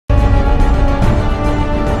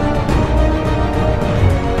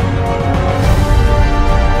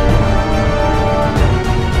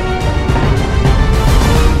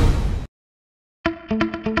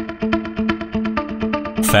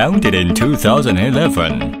Founded in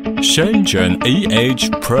 2011, Shenzhen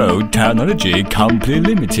EHpro Technology Company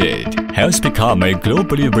Limited has become a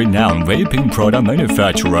globally renowned vaping product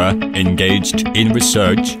manufacturer engaged in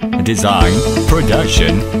research, design,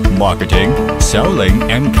 production, marketing, selling,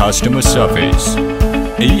 and customer service.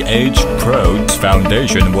 EHpro's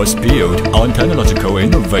foundation was built on technological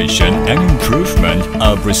innovation and improvement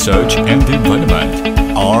of research and development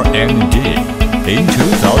 (R&D). In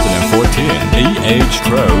 2014,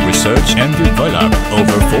 EHpro researched and developed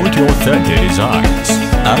over 40 authentic designs,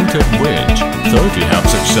 out of which 30 have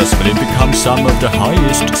successfully become some of the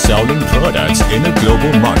highest-selling products in the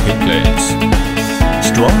global marketplace.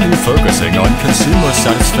 Strongly focusing on consumer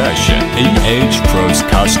satisfaction, EHpro's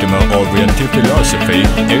customer-oriented philosophy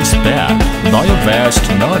is backed by a vast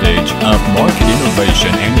knowledge of market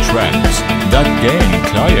innovation and trends that gain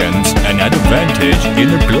clients an advantage in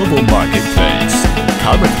the global marketplace.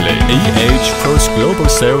 Currently, EHpro's global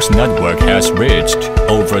sales network has reached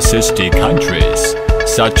over 60 countries,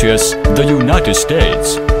 such as the United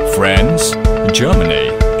States, France,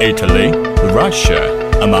 Germany, Italy, Russia,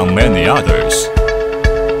 among many others.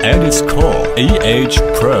 At its core,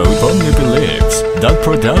 EHpro firmly believes that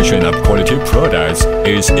production of quality products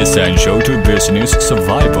is essential to business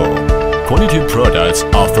survival. Quality products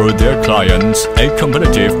offer their clients a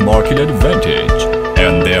competitive market advantage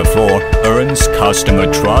and therefore earns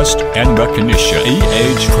customer trust and recognition.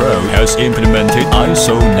 EHpro has implemented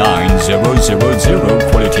ISO 9000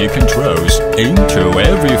 quality controls into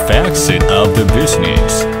every facet of the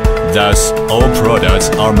business. Thus, all products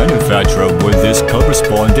are manufactured with this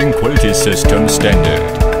corresponding quality system standard.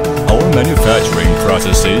 All manufacturing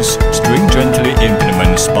processes stringently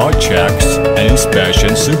implement spot checks and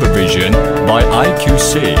inspection supervision by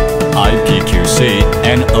IQC, IPQC,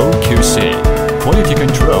 and OQC. Quality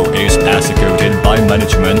control is executed by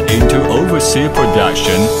management to oversee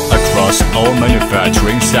production across all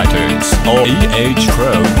manufacturing sectors. All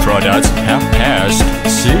EHpro products have passed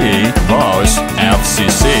CE, RoHS,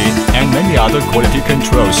 FCC, and many other quality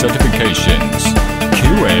control certifications.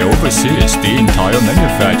 QA oversees the entire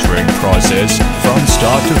manufacturing process from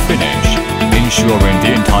start to finish, ensuring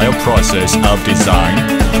the entire process of design,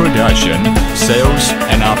 production, sales,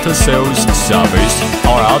 and after-sales service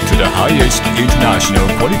are up to the highest international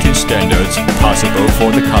quality standards possible for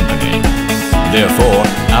the company. Therefore,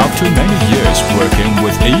 after many years working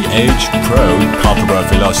with EHpro, corporate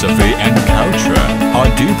philosophy and culture are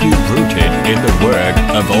deeply rooted in the work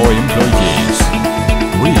of all employees.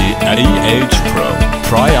 We at EHpro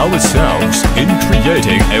pride ourselves in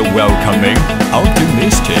creating a welcoming,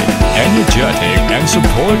 optimistic, energetic, and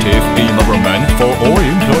supportive environment for all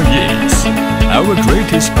employees. Our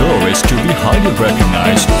greatest goal is to be highly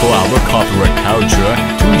recognized for our corporate culture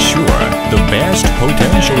to ensure the best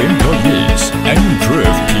potential employees and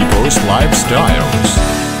improve people's lifestyles.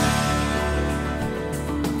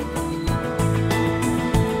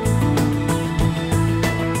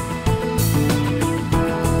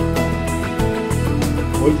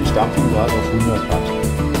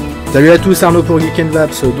 Salut à tous, Arnaud pour Geek &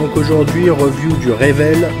 Vapes. Donc aujourd'hui, review du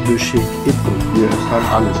Revel de chez EHpro. Hier ist halt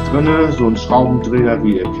alles drin, so ein Schraubendreher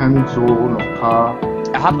wie ihr kennt, so noch ein paar.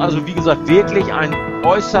 Hat also wie gesagt wirklich einen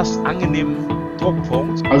äußerst angenehmen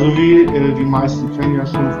Druckpunkt. Also wie die meisten kennen ja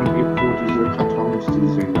schon von EHpro diese Kartons, die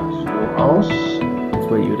sehen so aus. That's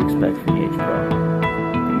what you would expect from EHpro.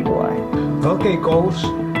 The evil eye. Welke equals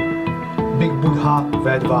Big Buddha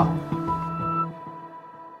weltwaar.